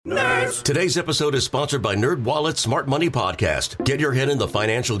Today's episode is sponsored by NerdWallet's Smart Money Podcast. Get your head in the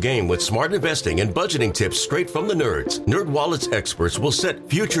financial game with smart investing and budgeting tips straight from the nerds. NerdWallet's experts will set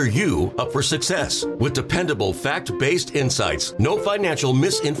future you up for success with dependable, fact-based insights. No financial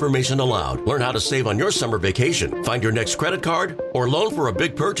misinformation allowed. Learn how to save on your summer vacation, find your next credit card, or loan for a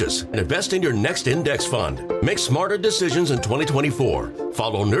big purchase, and invest in your next index fund. Make smarter decisions in 2024.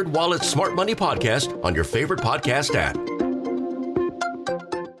 Follow NerdWallet's Smart Money Podcast on your favorite podcast app.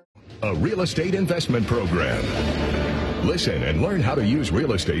 A real estate investment program. Listen and learn how to use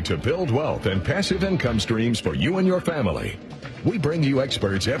real estate to build wealth and passive income streams for you and your family. We bring you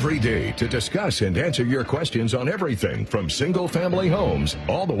experts every day to discuss and answer your questions on everything from single-family homes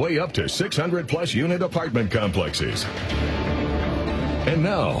all the way up to 600-plus unit apartment complexes. And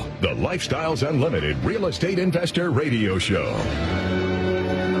now, the Lifestyles Unlimited Real Estate Investor Radio Show.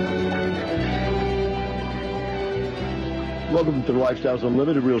 Welcome to the Lifestyles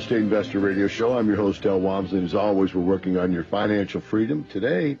Unlimited Real Estate Investor Radio Show. I'm your host, Del Walmsley, and as always, we're working on your financial freedom.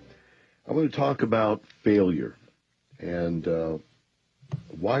 Today, I want to talk about failure and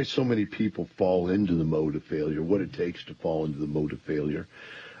why so many people fall into the mode of failure, what it takes to fall into the mode of failure.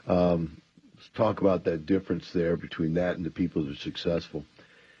 Let's talk about that difference there between that and the people that are successful.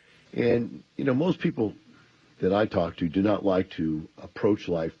 And, you know, most people that I talk to do not like to approach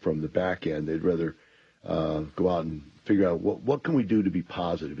life from the back end. They'd rather go out and figure out what can we do to be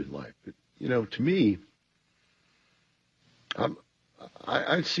positive in life. But, you know, to me,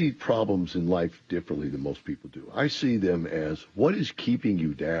 I see problems in life differently than most people do. I see them as what is keeping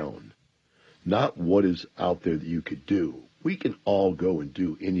you down, not what is out there that you could do. We can all go and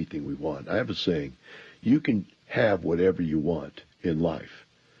do anything we want. I have a saying, you can have whatever you want in life,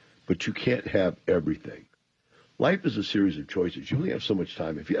 but you can't have everything. Life is a series of choices. You only have so much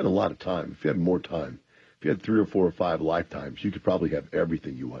time. If you had a lot of time, if you had more time, if you had 3 or 4 or 5 lifetimes, you could probably have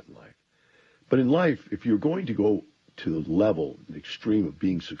everything you want in life. But in life, if you're going to go to the level, the extreme of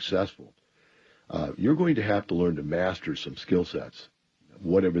being successful, you're going to have to learn to master some skill sets,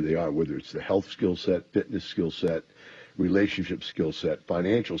 whatever they are, whether it's the health skill set, fitness skill set, relationship skill set,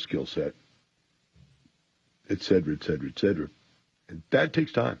 financial skill set, et cetera, et cetera, et cetera. And that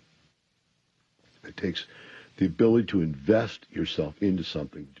takes time. It takes the ability to invest yourself into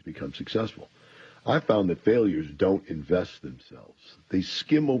something to become successful. I found that failures don't invest themselves. They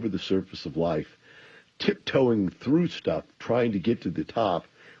skim over the surface of life, tiptoeing through stuff, trying to get to the top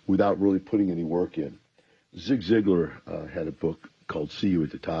without really putting any work in. Zig Ziglar had a book called See You at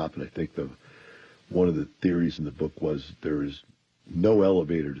the Top, and I think one of the theories in the book was there is no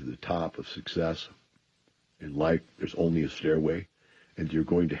elevator to the top of success in life. There's only a stairway, and you're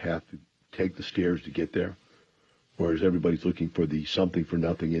going to have to take the stairs to get there. Whereas everybody's looking for the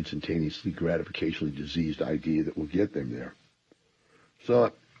something-for-nothing, instantaneously gratificationally diseased idea that will get them there. So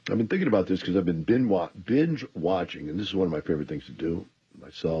I've been thinking about this because I've been binge watching, and this is one of my favorite things to do.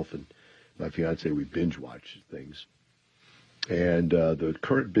 Myself and my fiance, we binge watch things. And the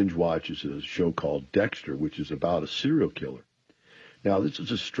current binge watch is a show called Dexter, which is about a serial killer. Now, this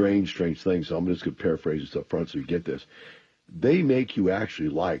is a strange thing, so I'm just going to paraphrase this up front so you get this. They make you actually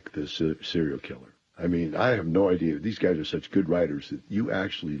like this serial killer. I mean, I have no idea. These guys are such good writers that you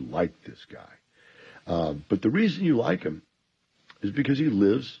actually like this guy. But the reason you like him is because he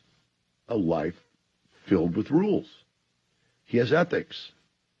lives a life filled with rules. He has ethics.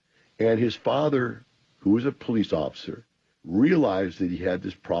 And his father, who was a police officer, realized that he had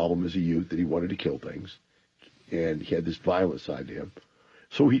this problem as a youth, that he wanted to kill things, and he had this violent side to him.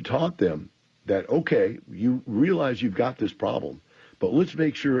 So he taught them that, okay, you realize you've got this problem, but let's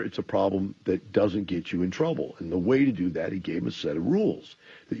make sure it's a problem that doesn't get you in trouble. And the way to do that, he gave him a set of rules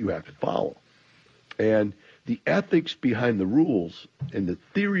that you have to follow. And the ethics behind the rules and the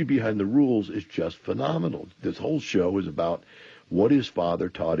theory behind the rules is just phenomenal. This whole show is about what his father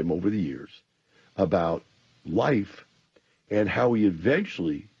taught him over the years about life and how he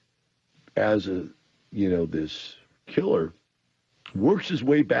eventually, as this killer, works his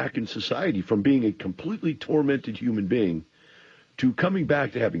way back in society from being a completely tormented human being to coming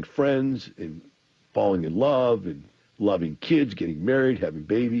back to having friends and falling in love and loving kids, getting married, having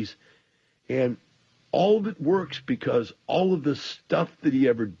babies. And all of it works because all of the stuff that he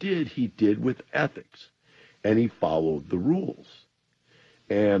ever did, he did with ethics. And he followed the rules.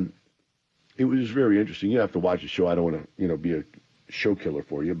 And it was very interesting. You have to watch the show. I don't want to, be a show killer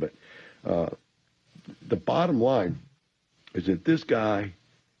for you. But the bottom line is that this guy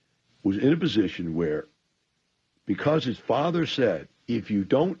was in a position where, because his father said, if you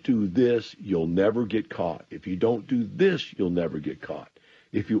don't do this, you'll never get caught. If you don't do this, you'll never get caught.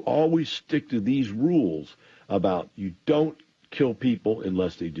 If you always stick to these rules about you don't kill people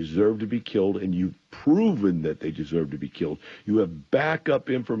unless they deserve to be killed, and you've proven that they deserve to be killed. You have backup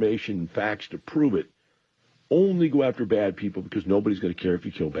information and facts to prove it. Only go after bad people because nobody's going to care if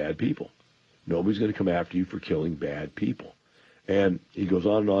you kill bad people. Nobody's going to come after you for killing bad people. And he goes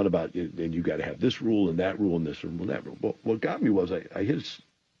on and on about, and you got to have this rule and that rule and this rule and that rule. Well, what got me was I hit his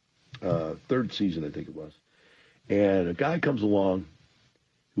third season, I think it was, and a guy comes along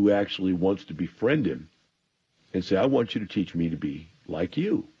who actually wants to befriend him and say, I want you to teach me to be like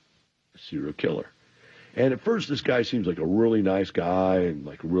you, a serial killer. And at first, this guy seems like a really nice guy and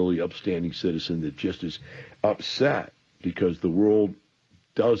like a really upstanding citizen that just is upset because the world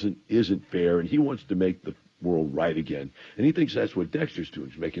isn't fair, and he wants to make the world right again. And he thinks that's what Dexter's doing,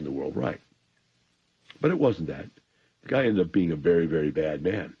 is making the world right. But it wasn't that. The guy ended up being a very, very bad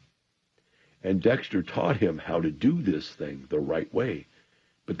man. And Dexter taught him how to do this thing the right way.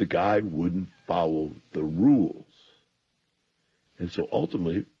 But the guy wouldn't follow the rules. And so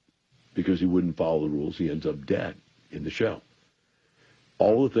ultimately, because he wouldn't follow the rules, he ends up dead in the show.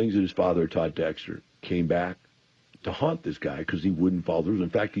 All the things that his father taught Dexter came back to haunt this guy because he wouldn't follow the rules. In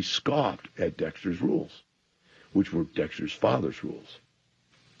fact, he scoffed at Dexter's rules, which were Dexter's father's rules.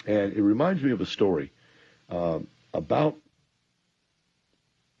 And it reminds me of a story about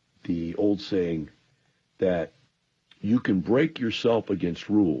the old saying that you can break yourself against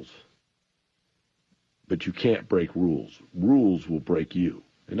rules, but you can't break rules. Rules will break you.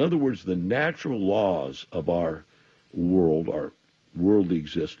 In other words, the natural laws of our world, our worldly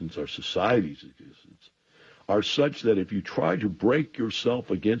existence, our society's existence, are such that if you try to break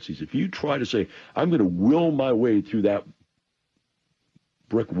yourself against these, if you try to say, I'm going to will my way through that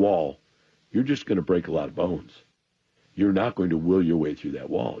brick wall, you're just going to break a lot of bones. You're not going to will your way through that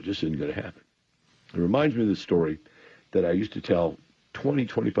wall. It just isn't going to happen. It reminds me of this story that I used to tell 20,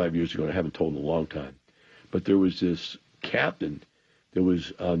 25 years ago, and I haven't told in a long time. But there was this captain that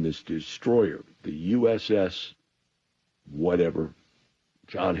was on this destroyer, the USS whatever,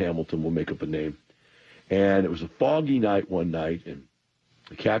 John Hamilton, will make up a name. And it was a foggy night one night, and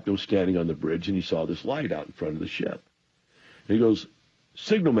the captain was standing on the bridge, and he saw this light out in front of the ship. And he goes,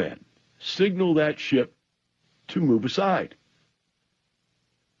 "Signal man, signal that ship to move aside."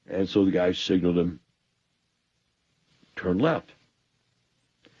 And so the guy signaled him, turn left.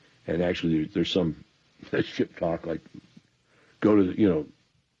 And actually, there's some ship talk like, go to the,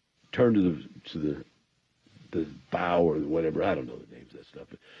 turn to the bow or whatever. I don't know the names of that stuff.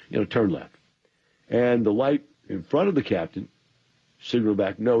 But, turn left. And the light in front of the captain signaled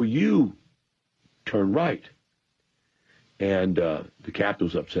back, no, you turn right. And the captain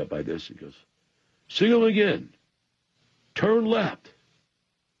was upset by this. He goes, signal again, turn left.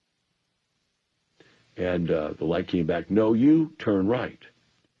 And the light came back, no, you turn right.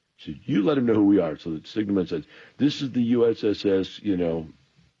 He said, you let him know who we are. So the signalman says, this is the USS,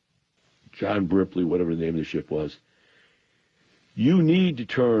 John Bripley, whatever the name of the ship was. You need to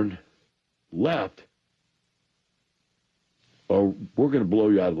turn left or we're going to blow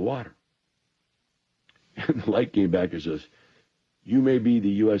you out of the water. And the light came back and says, you may be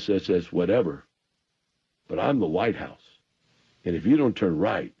the USS whatever, but I'm the lighthouse. And if you don't turn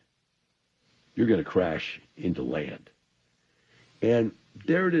right, you're going to crash into land. And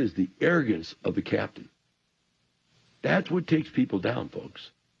there it is, the arrogance of the captain. That's what takes people down,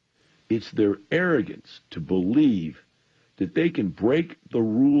 folks. It's their arrogance to believe that they can break the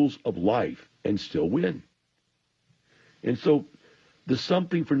rules of life and still win. And so the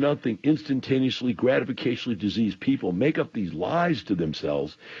something-for-nothing, instantaneously, gratificationally diseased people make up these lies to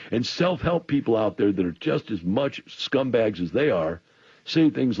themselves, and self-help people out there that are just as much scumbags as they are say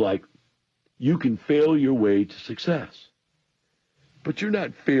things like, you can fail your way to success. But you're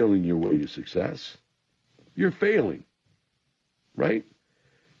not failing your way to success. You're failing, right?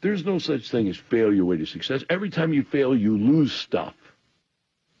 There's no such thing as fail your way to success. Every time you fail, you lose stuff.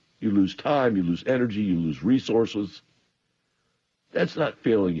 You lose time, you lose energy, you lose resources. That's not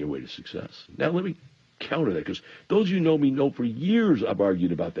failing your way to success. Now, let me counter that, because those of you who know me know for years I've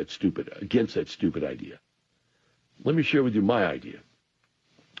argued about against that stupid idea. Let me share with you my idea.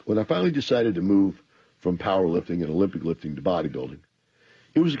 When I finally decided to move from powerlifting and Olympic lifting to bodybuilding,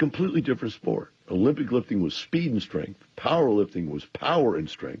 it was a completely different sport. Olympic lifting was speed and strength. Powerlifting was power and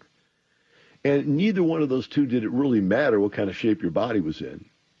strength. And neither one of those two did it really matter what kind of shape your body was in.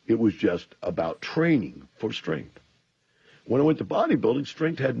 It was just about training for strength. When I went to bodybuilding,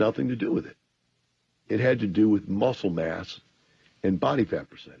 strength had nothing to do with it. It had to do with muscle mass and body fat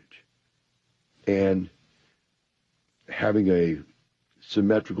percentage and having a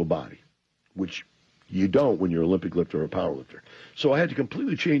symmetrical body, which you don't when you're an Olympic lifter or a power lifter. So I had to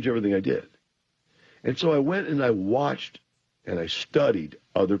completely change everything I did. And so I went and I watched and I studied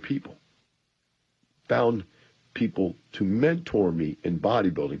other people, found people to mentor me in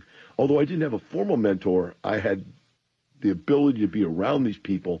bodybuilding. Although I didn't have a formal mentor, I had the ability to be around these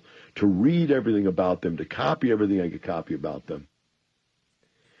people, to read everything about them, to copy everything I could copy about them.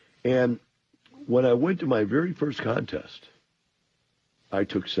 And when I went to my very first contest, I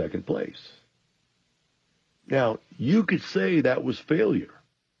took second place. Now, you could say that was failure.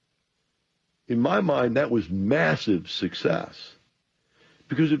 In my mind, that was massive success.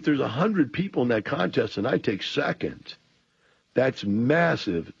 Because if there's 100 people in that contest and I take second, that's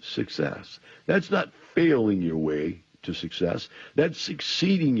massive success. That's not failing your way to success. That's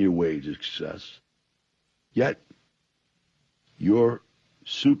succeeding your way to success. Yet, your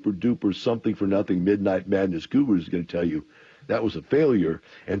super-duper something-for-nothing Midnight Madness guru is going to tell you that was a failure,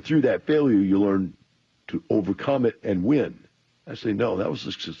 and through that failure, you learn to overcome it and win. I say, no, that was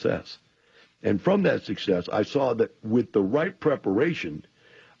a success. And from that success, I saw that with the right preparation,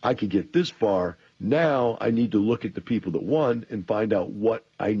 I could get this far. Now I need to look at the people that won and find out what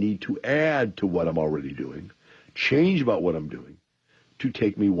I need to add to what I'm already doing, change about what I'm doing, to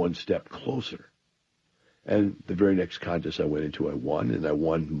take me one step closer. And the very next contest I went into, I won, and I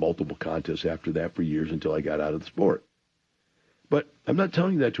won multiple contests after that for years until I got out of the sport. But I'm not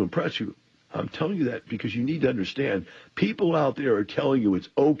telling you that to impress you. I'm telling you that because you need to understand people out there are telling you it's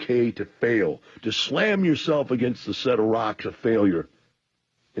okay to fail, to slam yourself against the set of rocks of failure.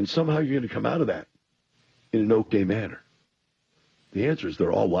 And somehow you're going to come out of that in an okay manner. The answer is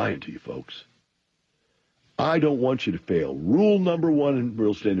they're all lying to you, folks. I don't want you to fail. Rule number one in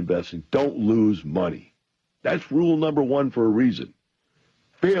real estate investing, don't lose money. That's rule number one for a reason.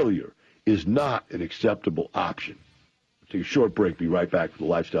 Failure is not an acceptable option. Take a short break. Be right back with the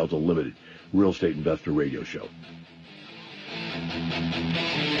Lifestyles Unlimited Real Estate Investor Radio Show.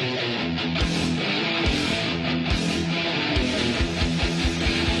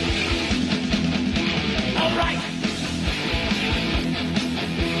 All right.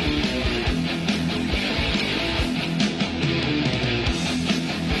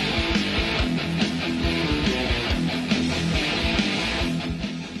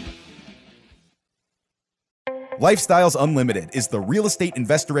 Lifestyles Unlimited is the real estate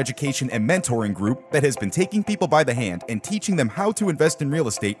investor education and mentoring group that has been taking people by the hand and teaching them how to invest in real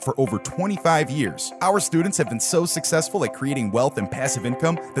estate for over 25 years. Our students have been so successful at creating wealth and passive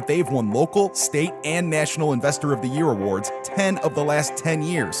income that they've won local, state, and national Investor of the Year awards 10 of the last 10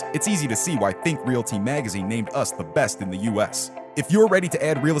 years. It's easy to see why Think Realty magazine named us the best in the U.S. If you're ready to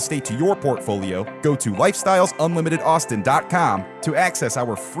add real estate to your portfolio, go to lifestylesunlimitedaustin.com to access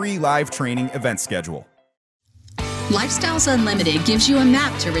our free live training event schedule. Lifestyles Unlimited gives you a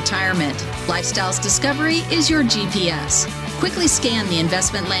map to retirement. Lifestyles Discovery is your GPS. Quickly scan the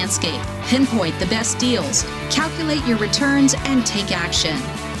investment landscape, pinpoint the best deals, calculate your returns, and take action.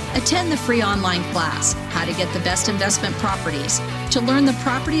 Attend the free online class, How to Get the Best Investment Properties, to learn the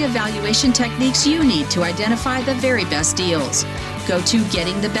property evaluation techniques you need to identify the very best deals. Go to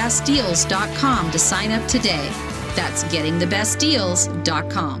gettingthebestdeals.com to sign up today. That's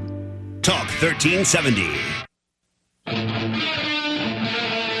gettingthebestdeals.com. Talk 1370.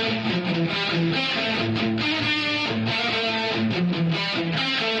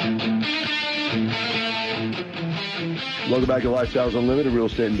 Welcome back to Lifestyles Unlimited Real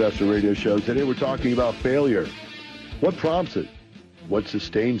Estate Investor Radio Show. Today we're talking about failure. What prompts it? What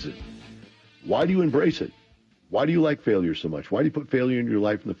sustains it? Why do you embrace it? Why do you like failure so much? Why do you put failure in your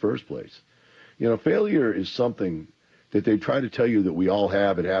life in the first place? You know, failure is something that they try to tell you that we all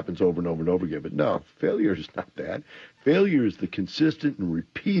have. It happens over and over and over again. But no, failure is not that. Failure is the consistent and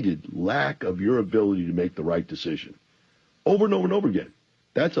repeated lack of your ability to make the right decision. Over and over and over again.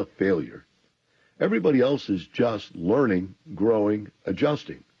 That's a failure. Everybody else is just learning, growing,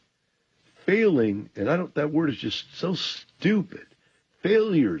 adjusting. Failing, and that word is just so stupid.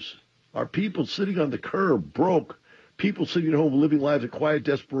 Failures are people sitting on the curb, broke, people sitting at home living lives of quiet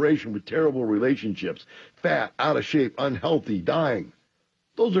desperation with terrible relationships, fat, out of shape, unhealthy, dying.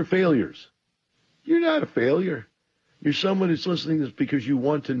 Those are failures. You're not a failure. You're someone who's listening to this because you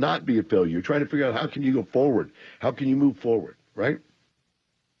want to not be a failure. You're trying to figure out how can you go forward? How can you move forward, right?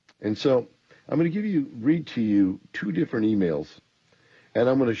 And so I'm going to read to you two different emails, and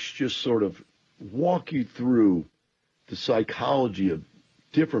I'm going to just sort of walk you through the psychology of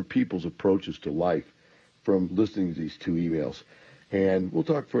different people's approaches to life from listening to these two emails. And we'll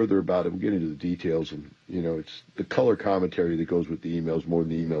talk further about it. We'll get into the details, and, you know, it's the color commentary that goes with the emails more than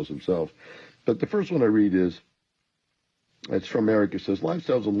the emails themselves. But the first one I read it's from Eric. It says,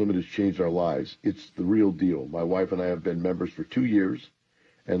 Lifestyles Unlimited has changed our lives. It's the real deal. My wife and I have been members for 2 years,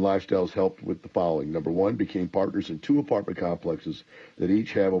 And Lifestyles helped with the following. Number one, became partners in 2 apartment complexes that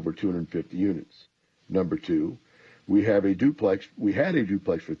each have over 250 units. Number two, we had a duplex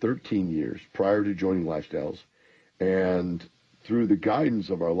for 13 years prior to joining Lifestyles. And through the guidance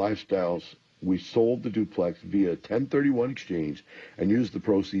of our Lifestyles, we sold the duplex via 1031 exchange and used the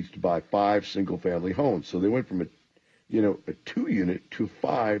proceeds to buy 5 single-family homes. So they went from a 2-unit to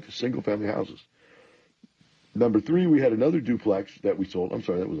 5 single-family houses. Number 3, we had another duplex that we sold. I'm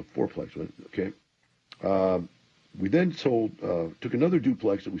sorry, that was a 4-plex, right? Okay. We then took another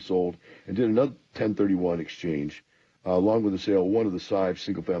duplex that we sold and did another 1031 exchange, along with the sale of one of the 5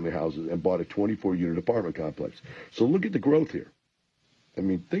 single-family houses, and bought a 24-unit apartment complex. So look at the growth here. I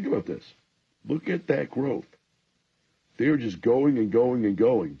mean, think about this. Look at that growth. They're just going and going and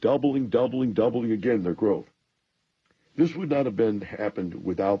going, doubling again their growth. This would not have happened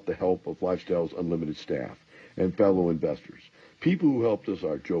without the help of Lifestyles Unlimited staff and fellow investors. People who helped us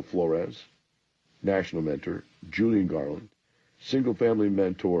are Joe Flores, National Mentor, Julian Garland, Single-Family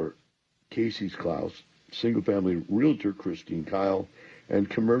Mentor Casey Klaus, Single-Family Realtor Christine Kyle, and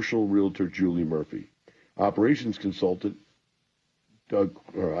Commercial Realtor Julie Murphy. Operations Consultant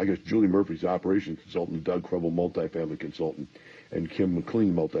Julie Murphy's Operations Consultant, Doug Krubble, Multifamily Consultant, and Kim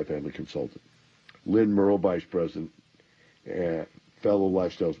McLean, Multifamily Consultant. Lynn Merle, Vice President, fellow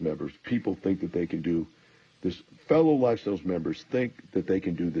Lifestyles members. People think that they can do this. Fellow Lifestyles members think that they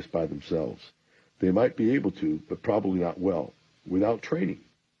can do this by themselves. They might be able to, but probably not well, without training.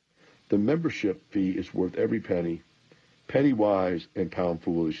 The membership fee is worth every penny. Penny wise and pound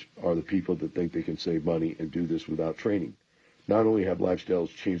foolish are the people that think they can save money and do this without training. Not only have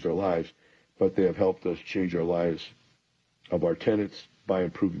Lifestyles changed our lives, but they have helped us change our lives of our tenants by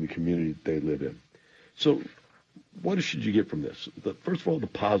improving the community that they live in. So what should you get from this? First of all, the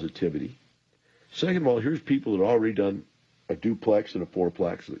positivity. Second of all, here's people that have already done a duplex and a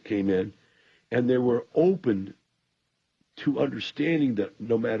 4-plex that came in, and they were open to understanding that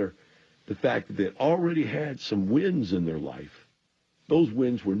no matter the fact that they already had some wins in their life, those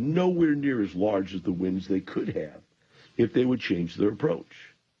wins were nowhere near as large as the wins they could have if they would change their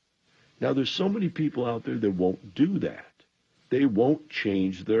approach. Now, there's so many people out there that won't do that. They won't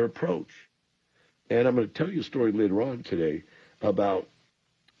change their approach. And I'm going to tell you a story later on today about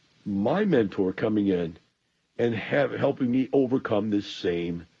my mentor coming in and helping me overcome this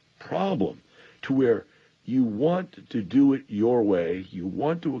same problem, to where you want to do it your way, you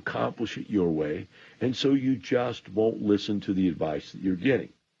want to accomplish it your way, and so you just won't listen to the advice that you're getting.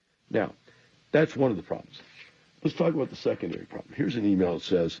 Now, that's one of the problems. Let's talk about the secondary problem. Here's an email that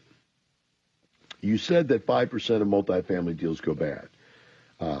says, you said that 5% of multifamily deals go bad.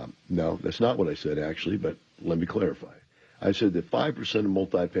 No, that's not what I said, actually, but let me clarify. I said that 5% of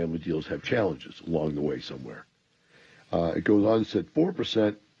multifamily deals have challenges along the way somewhere. It goes on and said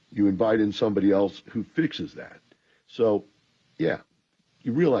 4%, you invite in somebody else who fixes that. So, yeah,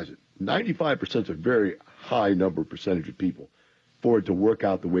 you realize it. 95% is a very high percentage of people for it to work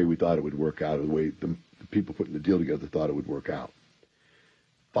out the way we thought it would work out, or the way the people putting the deal together thought it would work out.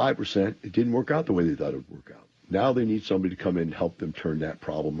 5%, it didn't work out the way they thought it would work out. Now they need somebody to come in and help them turn that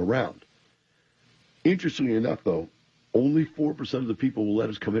problem around. Interestingly enough, though, only 4% of the people will let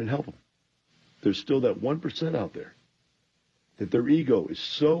us come in and help them. There's still that 1% out there that their ego is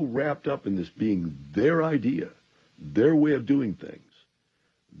so wrapped up in this being their idea, their way of doing things,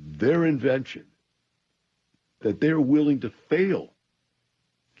 their invention, that they're willing to fail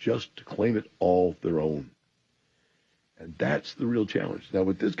just to claim it all their own. And that's the real challenge. Now,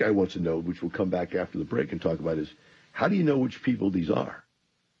 what this guy wants to know, which we'll come back after the break and talk about, is how do you know which people these are?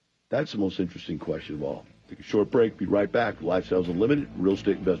 That's the most interesting question of all. Take a short break. Be right back with Lifestyles Unlimited, Real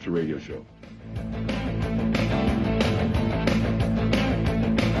Estate Investor Radio Show.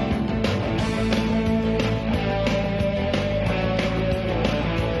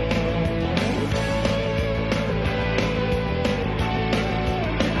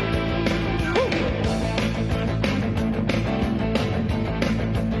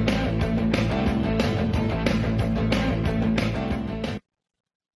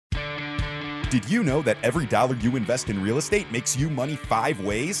 Did you know that every dollar you invest in real estate makes you money 5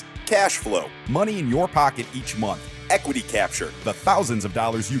 ways? Cash flow, money in your pocket each month. Equity capture, the thousands of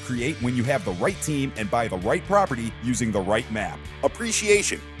dollars you create when you have the right team and buy the right property using the right map.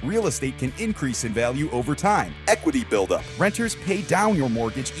 Appreciation, real estate can increase in value over time. Equity buildup, renters pay down your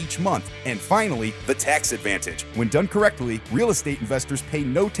mortgage each month. And finally, the tax advantage. When done correctly, real estate investors pay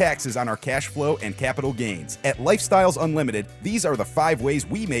no taxes on our cash flow and capital gains. At Lifestyles Unlimited, these are the 5 ways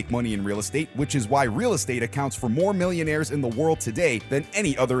we make money in real estate, which is why real estate accounts for more millionaires in the world today than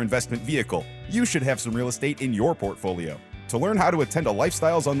any other investment vehicle. You should have some real estate in your portfolio. To learn how to attend a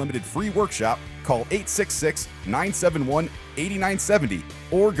Lifestyles Unlimited free workshop, call 866-971-8970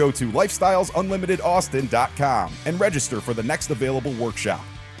 or go to lifestylesunlimitedaustin.com and register for the next available workshop.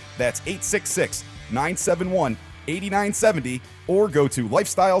 That's 866-971-8970 or go to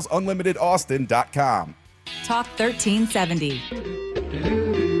lifestylesunlimitedaustin.com. Talk 1370.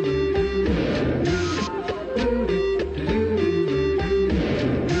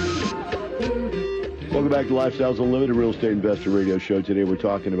 Welcome back to Lifestyles Unlimited Real Estate Investor Radio Show. Today we're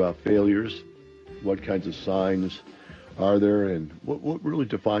talking about failures. What kinds of signs are there, and what really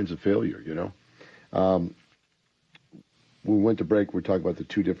defines a failure, you know? When we went to break, we were talking about the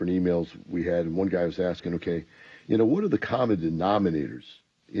two different emails we had, and one guy was asking, okay, you know, what are the common denominators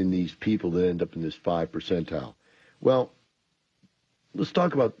in these people that end up in this 5 percentile? Well, let's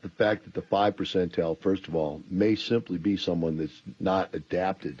talk about the fact that the 5 percentile, first of all, may simply be someone that's not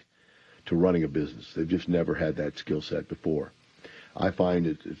adapted to running a business. They've just never had that skill set before. I find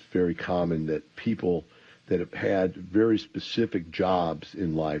it's very common that people that have had very specific jobs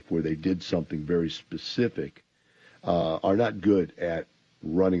in life where they did something very specific are not good at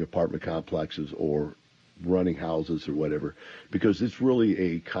running apartment complexes or running houses or whatever, because it's really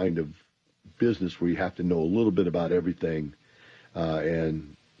a kind of business where you have to know a little bit about everything,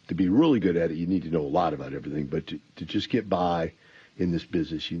 and to be really good at it, you need to know a lot about everything, but to just get by in this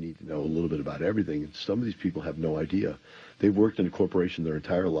business, you need to know a little bit about everything. And some of these people have no idea. They've worked in a corporation their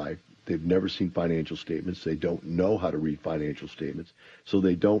entire life. They've never seen financial statements. They don't know how to read financial statements. So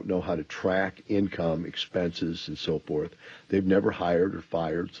they don't know how to track income, expenses, and so forth. They've never hired or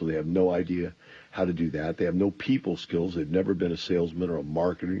fired, so they have no idea how to do that. They have no people skills. They've never been a salesman or a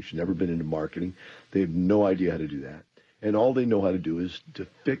marketer. She's never been into marketing. They have no idea how to do that. And all they know how to do is to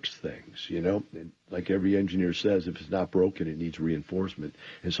fix things, you know. And like every engineer says, if it's not broken, it needs reinforcement.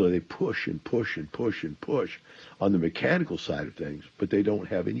 And so they push and push and push and push on the mechanical side of things, but they don't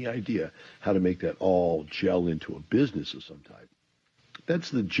have any idea how to make that all gel into a business of some type. That's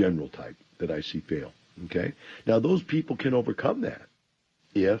the general type that I see fail, okay? Now, those people can overcome that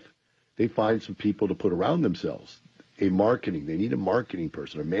if they find some people to put around themselves. They need a marketing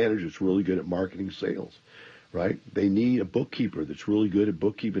person, a manager that's really good at marketing sales. Right? They need a bookkeeper that's really good at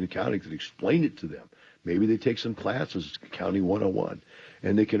bookkeeping and accounting to explain it to them. Maybe they take some classes, Accounting 101,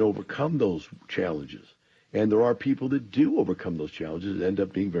 and they can overcome those challenges. And there are people that do overcome those challenges and end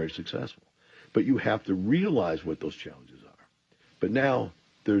up being very successful. But you have to realize what those challenges are. But now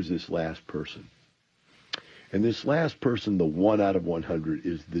there's this last person. And this last person, the 1 out of 100,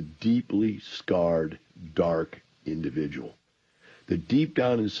 is the deeply scarred, dark individual. That deep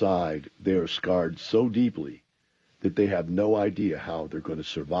down inside, they are scarred so deeply that they have no idea how they're going to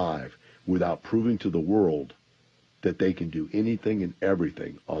survive without proving to the world that they can do anything and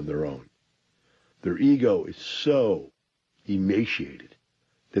everything on their own. Their ego is so emaciated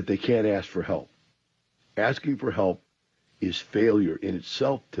that they can't ask for help. Asking for help is failure in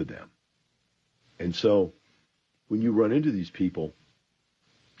itself to them. And so when you run into these people,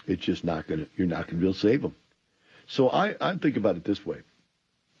 it's just you're not going to be able to save them. So I think about it this way.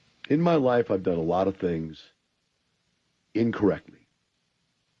 In my life, I've done a lot of things incorrectly.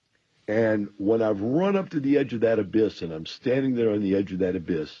 And when I've run up to the edge of that abyss and I'm standing there on the edge of that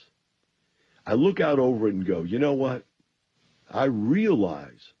abyss, I look out over it and go, you know what? I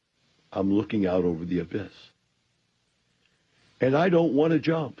realize I'm looking out over the abyss. And I don't want to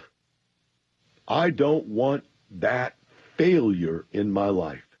jump. I don't want that failure in my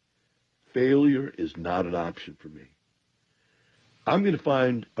life. Failure is not an option for me. I'm going to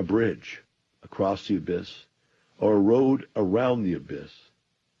find a bridge across the abyss or a road around the abyss,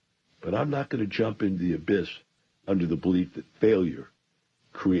 but I'm not going to jump into the abyss under the belief that failure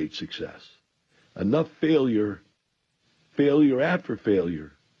creates success. Enough failure after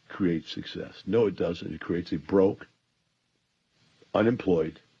failure creates success. No, it doesn't. It creates a broke,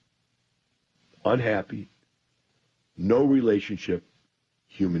 unemployed, unhappy, no relationship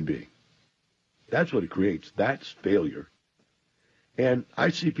human being. That's what it creates. That's failure. And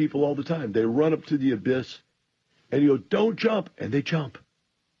I see people all the time. They run up to the abyss, and you go, don't jump, and they jump.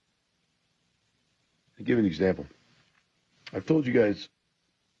 I'll give you an example. I've told you guys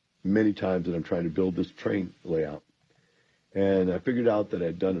many times that I'm trying to build this train layout, and I figured out that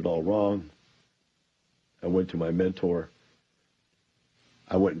I'd done it all wrong. I went to my mentor.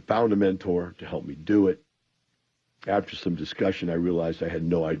 I went and found a mentor to help me do it. After some discussion, I realized I had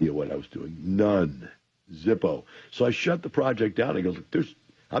no idea what I was doing. None. Zippo. So I shut the project down. I go, look,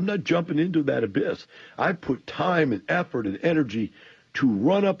 I'm not jumping into that abyss. I put time and effort and energy to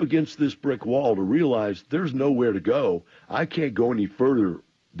run up against this brick wall to realize there's nowhere to go. I can't go any further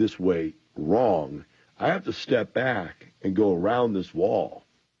this way wrong. I have to step back and go around this wall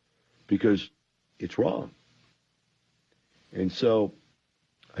because it's wrong. And so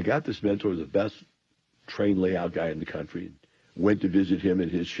I got this mentor, the best train layout guy in the country, went to visit him in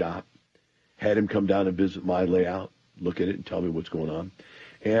his shop, had him come down and visit my layout, look at it and tell me what's going on.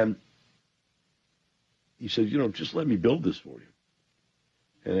 And he said, just let me build this for you.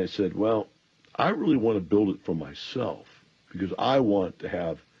 And I said, well, I really want to build it for myself because I want to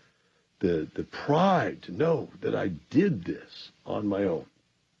have the pride to know that I did this on my own.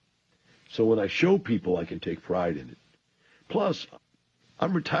 So when I show people, I can take pride in it. Plus,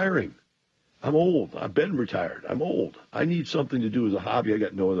 I'm retiring. I'm old. I've been retired. I'm old. I need something to do as a hobby. I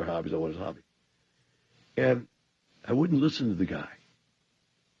got no other hobbies I want as a hobby. And I wouldn't listen to the guy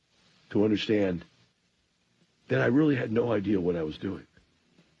to understand that I really had no idea what I was doing.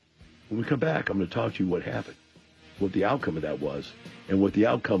 When we come back, I'm going to talk to you what happened, what the outcome of that was, and what the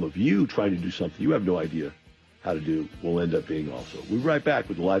outcome of you trying to do something you have no idea how to do will end up being also. We'll be right back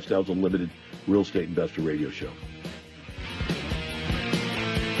with the Lifestyles Unlimited Real Estate Investor Radio Show.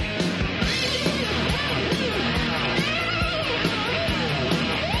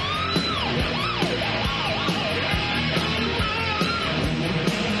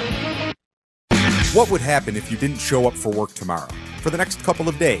 What would happen if you didn't show up for work tomorrow? For the next couple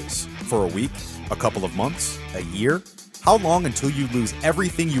of days? For a week? A couple of months? A year? How long until you lose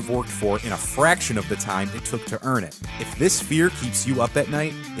everything you've worked for in a fraction of the time it took to earn it? If this fear keeps you up at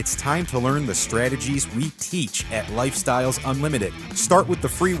night, it's time to learn the strategies we teach at Lifestyles Unlimited. Start with the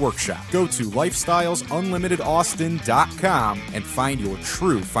free workshop. Go to lifestylesunlimitedaustin.com and find your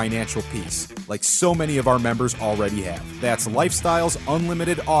true financial peace, like so many of our members already have. That's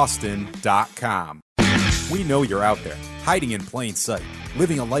lifestylesunlimitedaustin.com. We know you're out there, hiding in plain sight,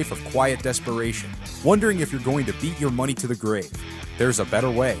 living a life of quiet desperation, wondering if you're going to beat your money to the grave. There's a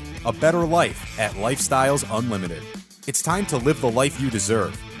better way, a better life at Lifestyles Unlimited. It's time to live the life you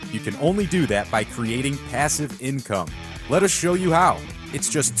deserve. You can only do that by creating passive income. Let us show you how. It's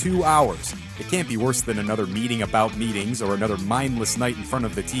just 2 hours. It can't be worse than another meeting about meetings or another mindless night in front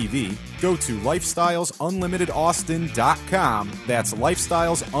of the TV. Go to lifestylesunlimitedaustin.com. That's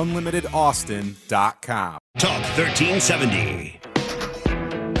lifestylesunlimitedaustin.com. Talk 1370.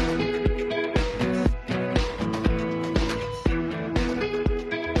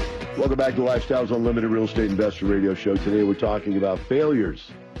 Welcome back to Lifestyles Unlimited Real Estate Investor Radio Show. Today we're talking about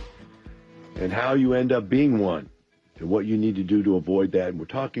failures and how you end up being one and what you need to do to avoid that. And we're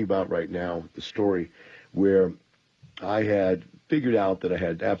talking about right now the story where I had figured out that I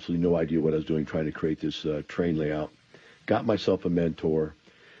had absolutely no idea what I was doing trying to create this train layout. Got myself a mentor.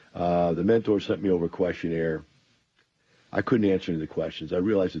 The mentor sent me over a questionnaire. I couldn't answer any of the questions. I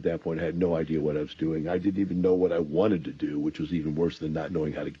realized at that point I had no idea what I was doing. I didn't even know what I wanted to do, which was even worse than not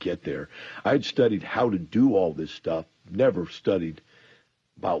knowing how to get there. I had studied how to do all this stuff, never studied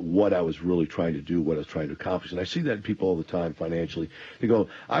about what I was really trying to do, what I was trying to accomplish. And I see that in people all the time financially. They go,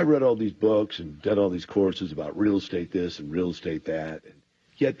 I read all these books and did all these courses about real estate this and real estate that, and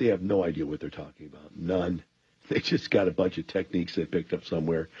yet they have no idea what they're talking about. None. They just got a bunch of techniques they picked up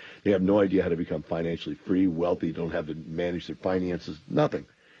somewhere. They have no idea how to become financially free, wealthy, don't have to manage their finances, nothing.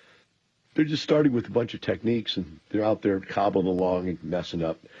 They're just starting with a bunch of techniques, and they're out there cobbling along and messing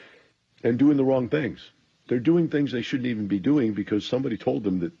up and doing the wrong things. They're doing things they shouldn't even be doing because somebody told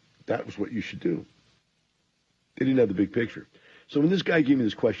them that that was what you should do. They didn't have the big picture. So when this guy gave me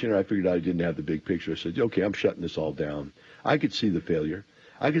this questionnaire, I figured out I didn't have the big picture. I said, okay, I'm shutting this all down. I could see the failure.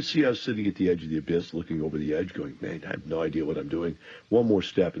 I could see I was sitting at the edge of the abyss, looking over the edge, going, man, I have no idea what I'm doing. One more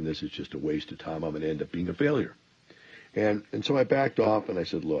step, and this is just a waste of time. I'm going to end up being a failure. And so I backed off, and I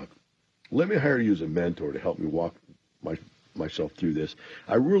said, look, let me hire you as a mentor to help me walk myself through this.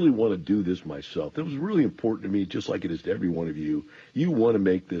 I really want to do this myself. It was really important to me, just like it is to every one of you. You want to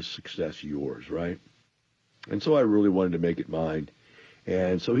make this success yours, right? And so I really wanted to make it mine.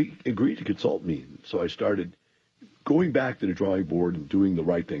 And so he agreed to consult me. So I started going back to the drawing board and doing the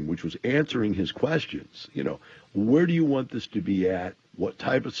right thing, which was answering his questions. Where do you want this to be at? What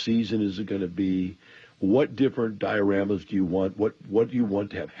type of season is it going to be? What different dioramas do you want? What do you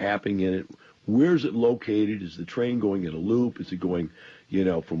want to have happening in it? Where is it located? Is the train going in a loop? Is it going,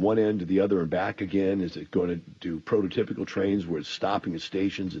 from one end to the other and back again? Is it going to do prototypical trains where it's stopping at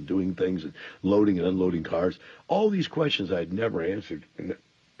stations and doing things and loading and unloading cars? All these questions I had never answered. And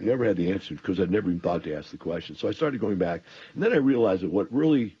never had the answer because I'd never even thought to ask the question. So I started going back, and then I realized that what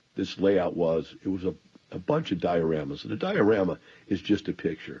really this layout was, it was a bunch of dioramas. And a diorama is just a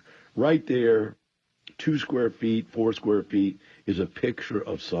picture. Right there, 2 square feet, 4 square feet is a picture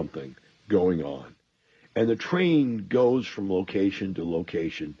of something going on. And the train goes from location to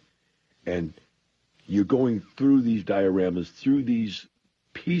location and you're going through these dioramas, through these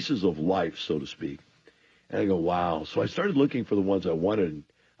pieces of life, so to speak. And I go, wow. So I started looking for the ones I wanted. And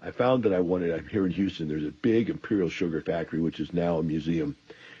I found that I'm here in Houston, there's a big Imperial Sugar Factory, which is now a museum.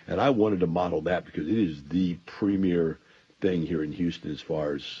 And I wanted to model that because it is the premier thing here in Houston as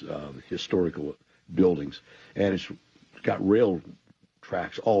far as historical buildings. And it's got rail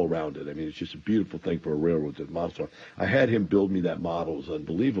tracks all around it. I mean, it's just a beautiful thing for a railroad to model. So I had him build me that model. It was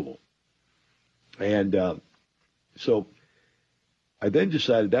unbelievable. And so I then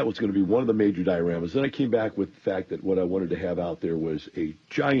decided that was going to be one of the major dioramas. Then I came back with the fact that what I wanted to have out there was a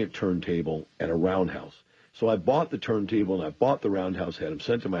giant turntable and a roundhouse. So I bought the turntable and I bought the roundhouse, had them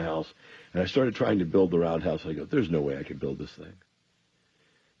sent to my house, and I started trying to build the roundhouse. I go, there's no way I can build this thing.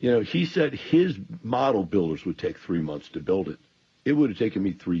 You know, he said his model builders would take 3 months to build it. It would have taken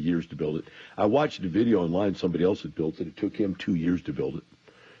me 3 years to build it. I watched a video online, somebody else had built it. It took him 2 years to build it.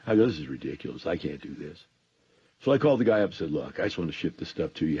 I go, this is ridiculous. I can't do this. So I called the guy up and said, look, I just want to ship this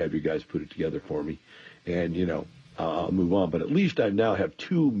stuff to you, have you guys put it together for me, and, you know, I'll move on. But at least I now have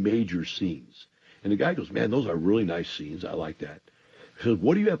 2 major scenes. And the guy goes, man, those are really nice scenes. I like that. He says,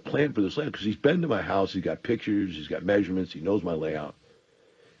 what do you have planned for this layout? Because he's been to my house. He's got pictures. He's got measurements. He knows my layout.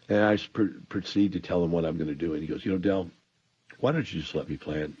 And I proceed to tell him what I'm going to do. And he goes, you know, Del, why don't you just let me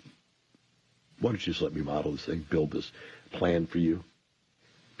plan? Why don't you just let me model this thing, build this plan for you?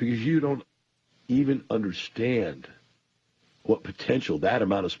 Because you don't even understand what potential that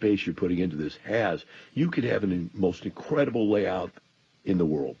amount of space you're putting into this has. You could have the most incredible layout in the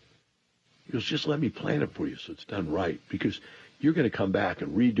world. He goes, just let me plan it for you so it's done right, because you're going to come back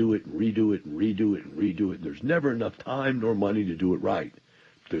and redo it and redo it and redo it and redo it. And there's never enough time nor money to do it right.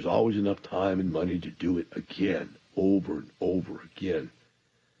 But there's always enough time and money to do it again, over and over again.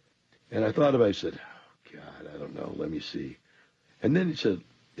 And I thought about it. I said, oh, God, I don't know. Let me see. And then he said,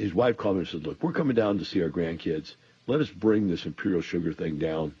 his wife called me and said, look, we're coming down to see our grandkids. Let us bring this Imperial Sugar thing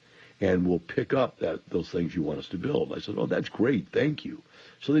down, and we'll pick up those things you want us to build. I said, oh, that's great. Thank you.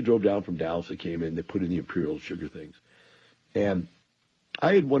 So they drove down from Dallas. They came in. They put in the Imperial Sugar things. And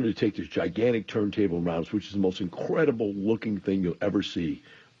I had wanted to take this gigantic turntable around, which is the most incredible looking thing you'll ever see.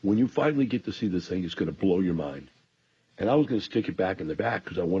 When you finally get to see this thing, it's going to blow your mind. And I was going to stick it back in the back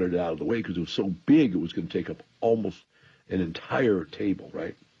because I wanted it out of the way because it was so big it was going to take up almost an entire table,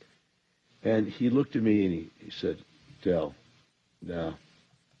 right? And he looked at me and he said, Del, no.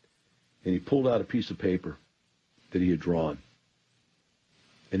 And he pulled out a piece of paper that he had drawn.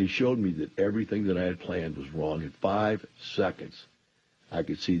 And he showed me that everything that I had planned was wrong. In 5 seconds, I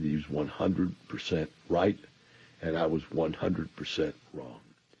could see that he was 100% right, and I was 100% wrong.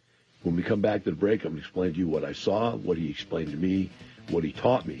 When we come back to the break, I'm going to explain to you what I saw, what he explained to me, what he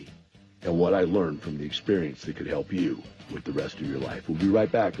taught me, and what I learned from the experience that could help you with the rest of your life. We'll be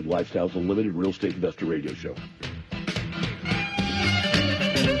right back with Lifestyles Unlimited Real Estate Investor Radio Show.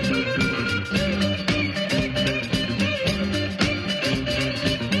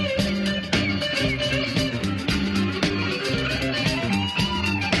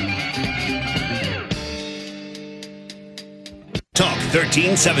 Talk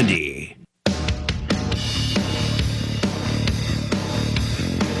 1370.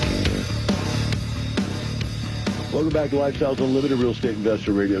 Welcome back to Lifestyles Unlimited Real Estate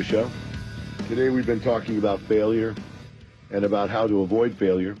Investor Radio Show. Today we've been talking about failure and about how to avoid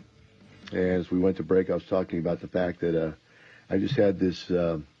failure. And as we went to break, I was talking about the fact that I just had this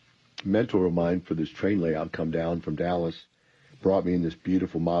mentor of mine for this train layout come down from Dallas, brought me in this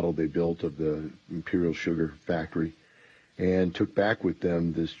beautiful model they built of the Imperial Sugar Factory, and took back with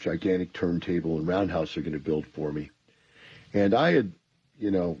them this gigantic turntable and roundhouse they're going to build for me. And I had,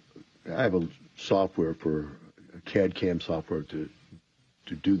 you know, I have a software for a CAD/CAM software to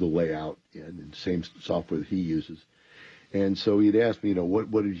do the layout in, and the same software that he uses. And so he'd asked me, you know,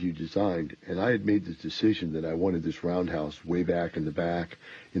 what have you designed? And I had made this decision that I wanted this roundhouse way back in the back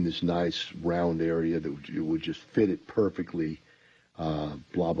in this nice round area that would just fit it perfectly, blah,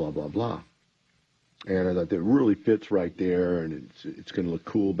 blah, blah, blah. And I thought that really fits right there, and it's going to look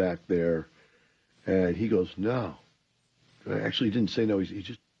cool back there. And he goes, no. Actually, he didn't say no. He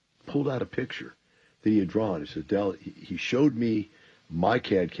just pulled out a picture that he had drawn. He said, Del, he showed me my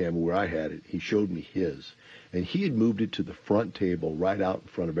CAD/CAM where I had it. He showed me his. And he had moved it to the front table right out in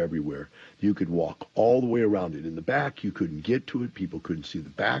front of everywhere. You could walk all the way around it. In the back, you couldn't get to it. People couldn't see the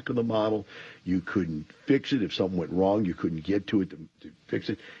back of the model. You couldn't fix it. If something went wrong, you couldn't get to it to fix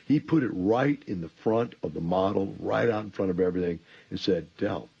it. He put it right in the front of the model, right out in front of everything, and said,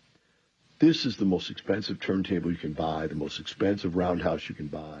 Del, this is the most expensive turntable you can buy, the most expensive roundhouse you can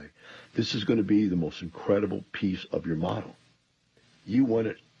buy. This is going to be the most incredible piece of your model. You want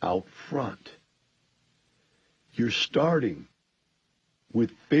it out front. You're starting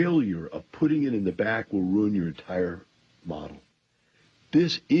with failure of putting it in the back will ruin your entire model.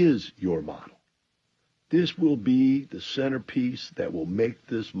 This is your model. This will be the centerpiece that will make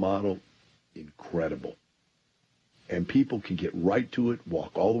this model incredible. And people can get right to it,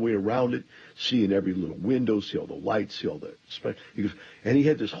 walk all the way around it, see in every little window, see all the lights, see all the... And he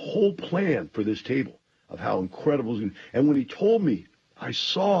had this whole plan for this table of how incredible it was. And when he told me, I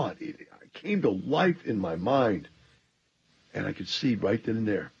saw it. It came to life in my mind. And I could see right then and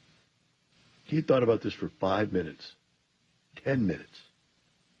there. He had thought about this for 5 minutes, 10 minutes,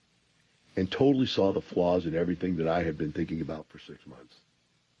 and totally saw the flaws in everything that I had been thinking about for 6 months.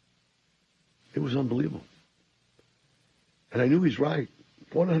 It was unbelievable. And I knew he's right.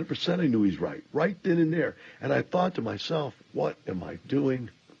 100% I knew he's right then and there. And I thought to myself, what am I doing?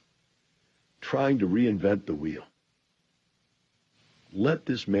 Trying to reinvent the wheel. Let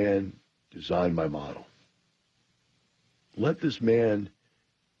this man design my model. Let this man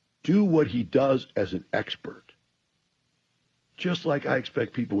do what he does as an expert. Just like I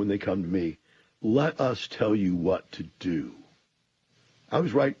expect people when they come to me, let us tell you what to do. I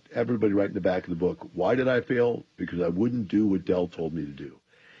was right, everybody right in the back of the book. Why did I fail? Because I wouldn't do what Del told me to do.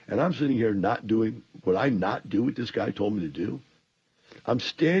 And I'm sitting here not doing, would I not do what this guy told me to do? I'm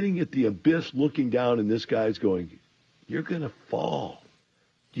standing at the abyss looking down, and this guy's going, you're going to fall.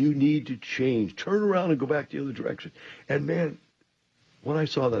 You need to change. Turn around and go back the other direction. And man, when I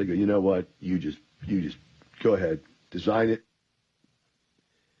saw that, I go, you know what? You just go ahead, design it.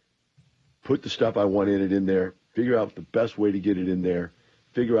 Put the stuff I want in it in there. Figure out the best way to get it in there.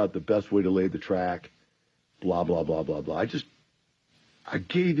 Figure out the best way to lay the track. Blah, blah, blah, blah, blah. I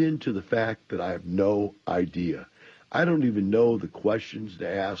gave in to the fact that I have no idea. I don't even know the questions to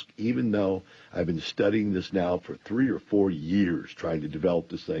ask, even though I've been studying this now for 3 or 4 years trying to develop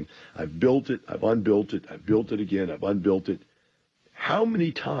this thing. I've built it. I've unbuilt it. I've built it again. I've unbuilt it. How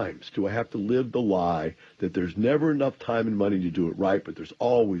many times do I have to live the lie that there's never enough time and money to do it right, but there's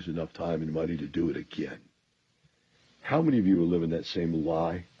always enough time and money to do it again? How many of you are living that same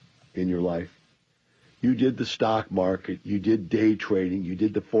lie in your life? You did the stock market. You did day trading. You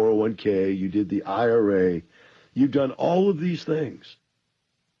did the 401k. You did the IRA. You've done all of these things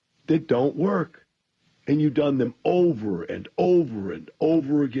that don't work. And you've done them over and over and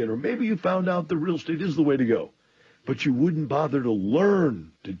over again. Or maybe you found out that real estate is the way to go, but you wouldn't bother to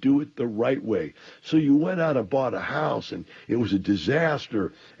learn to do it the right way. So you went out and bought a house, and it was a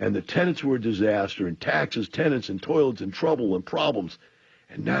disaster, and the tenants were a disaster, and taxes, tenants, and toilets, and trouble, and problems.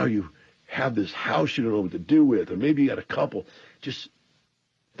 And now you have this house you don't know what to do with, or maybe you got a couple. Just,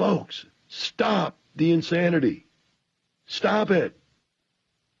 folks, stop the insanity. Stop it.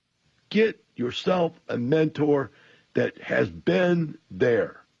 Get yourself a mentor that has been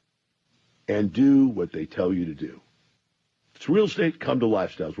there and do what they tell you to do. It's real estate, come to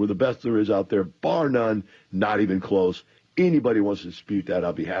Lifestyles. We're the best there is out there, bar none, not even close. Anybody wants to dispute that,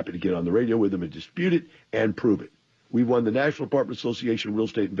 I'll be happy to get on the radio with them and dispute it and prove it. We've won the National Apartment Association Real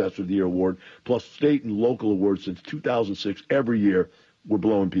Estate Investor of the Year Award, plus state and local awards since 2006. Every year, we're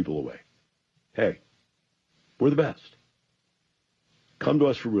blowing people away. Hey, we're the best. Come to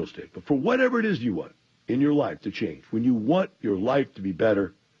us for real estate. But for whatever it is you want in your life to change, when you want your life to be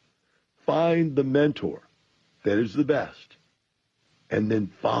better, find the mentor that is the best, and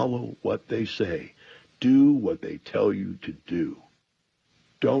then follow what they say. Do what they tell you to do.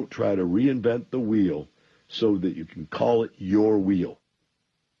 Don't try to reinvent the wheel so that you can call it your wheel.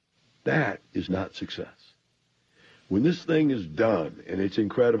 That is not success. When this thing is done and it's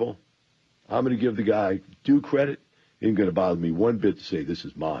incredible, I'm going to give the guy due credit. It ain't going to bother me one bit to say this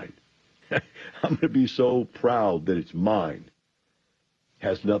is mine. I'm going to be so proud that it's mine.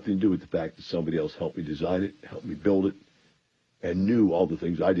 Has nothing to do with the fact that somebody else helped me design it, helped me build it, and knew all the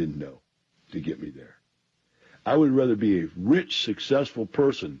things I didn't know to get me there. I would rather be a rich, successful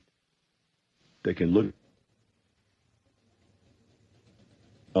person that can look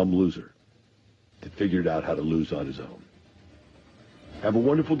loser that figured out how to lose on his own. Have a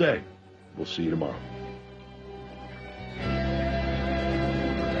wonderful day. We'll see you tomorrow.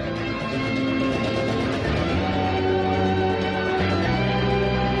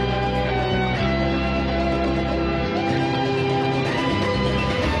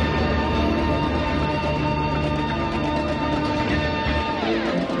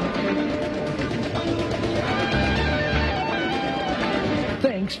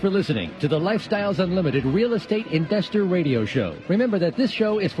 Thanks for listening to the Lifestyles Unlimited Real Estate Investor Radio Show. Remember that this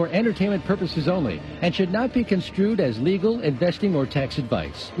show is for entertainment purposes only and should not be construed as legal, investing, or tax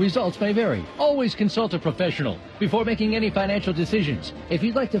advice. Results may vary. Always consult a professional before making any financial decisions. If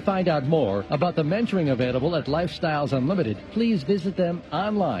you'd like to find out more about the mentoring available at Lifestyles Unlimited, please visit them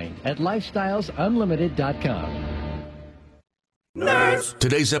online at lifestylesunlimited.com. Nerds!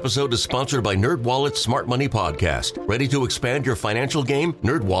 Today's episode is sponsored by NerdWallet's Smart Money Podcast. Ready to expand your financial game?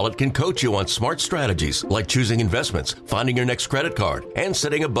 NerdWallet can coach you on smart strategies like choosing investments, finding your next credit card, and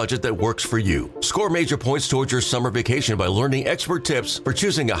setting a budget that works for you. Score major points towards your summer vacation by learning expert tips for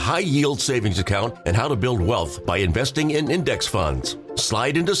choosing a high-yield savings account and how to build wealth by investing in index funds.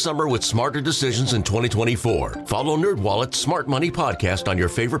 Slide into summer with smarter decisions in 2024. Follow NerdWallet's Smart Money Podcast on your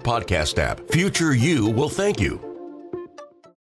favorite podcast app. Future you will thank you.